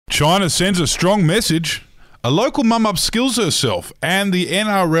China sends a strong message. A local mum upskills herself and the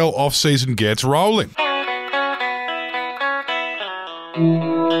NRL off-season gets rolling.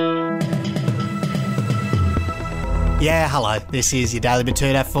 Yeah, hello. This is your Daily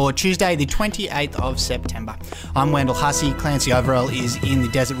Batuta for Tuesday, the 28th of September. I'm Wendell Hussey. Clancy Overall is in the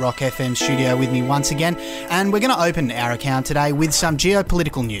Desert Rock FM studio with me once again, and we're going to open our account today with some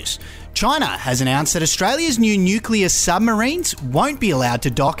geopolitical news. China has announced that Australia's new nuclear submarines won't be allowed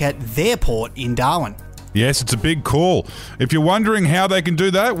to dock at their port in Darwin. Yes, it's a big call. If you're wondering how they can do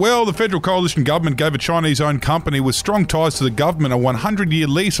that, well, the Federal Coalition Government gave a Chinese-owned company with strong ties to the government a 100-year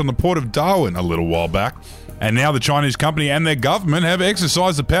lease on the port of Darwin a little while back. And now the Chinese company and their government have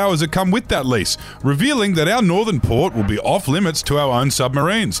exercised the powers that come with that lease, revealing that our northern port will be off limits to our own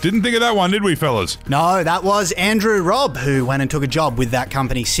submarines. Didn't think of that one, did we, fellas? No, that was Andrew Robb, who went and took a job with that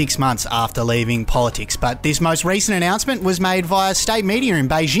company 6 months after leaving politics. But this most recent announcement was made via state media in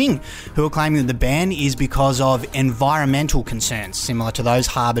Beijing, who are claiming that the ban is because of environmental concerns, similar to those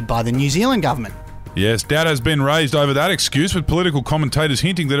harboured by the New Zealand government. Yes, doubt has been raised over that excuse, with political commentators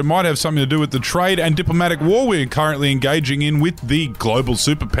hinting that it might have something to do with the trade and diplomatic war we're currently engaging in with the global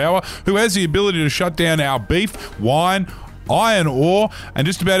superpower, who has the ability to shut down our beef, wine, iron ore, and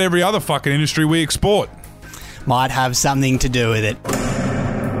just about every other fucking industry we export. Might have something to do with it.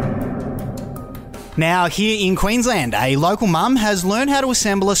 Now, here in Queensland, a local mum has learned how to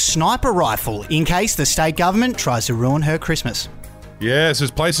assemble a sniper rifle in case the state government tries to ruin her Christmas. Yes, as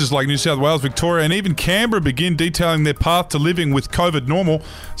places like New South Wales, Victoria and even Canberra begin detailing their path to living with COVID normal,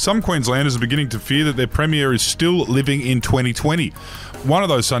 some Queenslanders are beginning to fear that their Premier is still living in 2020. One of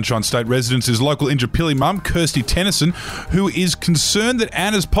those Sunshine State residents is local Indooroopilly mum, Kirsty Tennyson, who is concerned that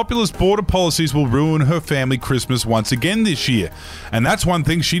Anna's populist border policies will ruin her family Christmas once again this year. And that's one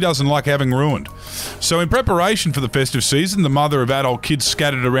thing she doesn't like having ruined. So in preparation for the festive season, the mother of adult kids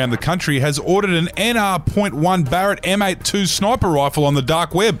scattered around the country has ordered an NR.1 Barrett M82 sniper rifle on the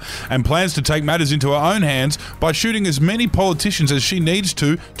dark web and plans to take matters into her own hands by shooting as many politicians as she needs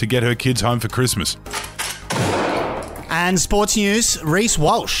to get her kids home for Christmas. And sports news, Reece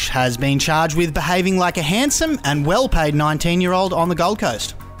Walsh has been charged with behaving like a handsome and well-paid 19-year-old on the Gold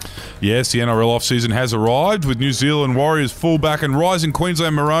Coast. Yes, the NRL off-season has arrived, with New Zealand Warriors fullback and rising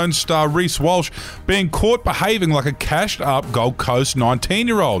Queensland Maroons star Reece Walsh being caught behaving like a cashed-up Gold Coast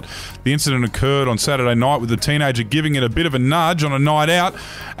 19-year-old. The incident occurred on Saturday night, with the teenager giving it a bit of a nudge on a night out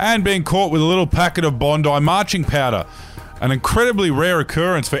and being caught with a little packet of Bondi marching powder. An incredibly rare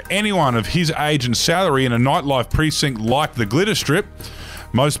occurrence for anyone of his age and salary in a nightlife precinct like the Glitter Strip.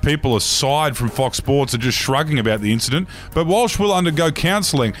 Most people aside from Fox Sports are just shrugging about the incident, but Walsh will undergo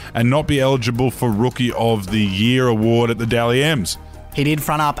counselling and not be eligible for Rookie of the Year award at the Dally M's. He did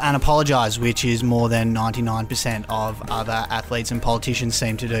front up and apologise, which is more than 99% of other athletes and politicians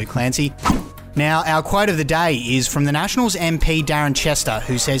seem to do, Clancy. Now, our quote of the day is from the Nationals MP Darren Chester,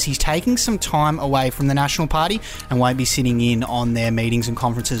 who says he's taking some time away from the National Party and won't be sitting in on their meetings and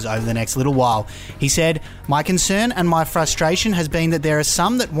conferences over the next little while. He said, "My concern and my frustration has been that there are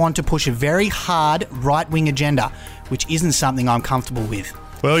some that want to push a very hard right-wing agenda, which isn't something I'm comfortable with."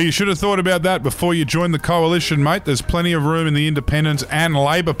 Well, you should have thought about that before you joined the coalition, mate. There's plenty of room in the Independents and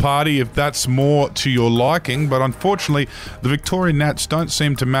Labor Party if that's more to your liking. But unfortunately, the Victorian Nats don't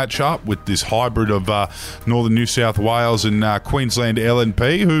seem to match up with this hybrid of Northern New South Wales and Queensland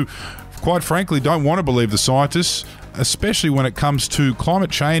LNP, who, quite frankly, don't want to believe the scientists, especially when it comes to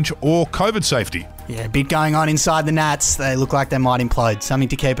climate change or COVID safety. Yeah, a bit going on inside the Nats. They look like they might implode. Something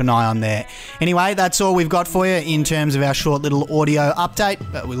to keep an eye on there. Anyway, that's all we've got for you in terms of our short little audio update.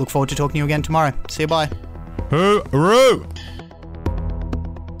 But we look forward to talking to you again tomorrow. See you, bye. Hooroo!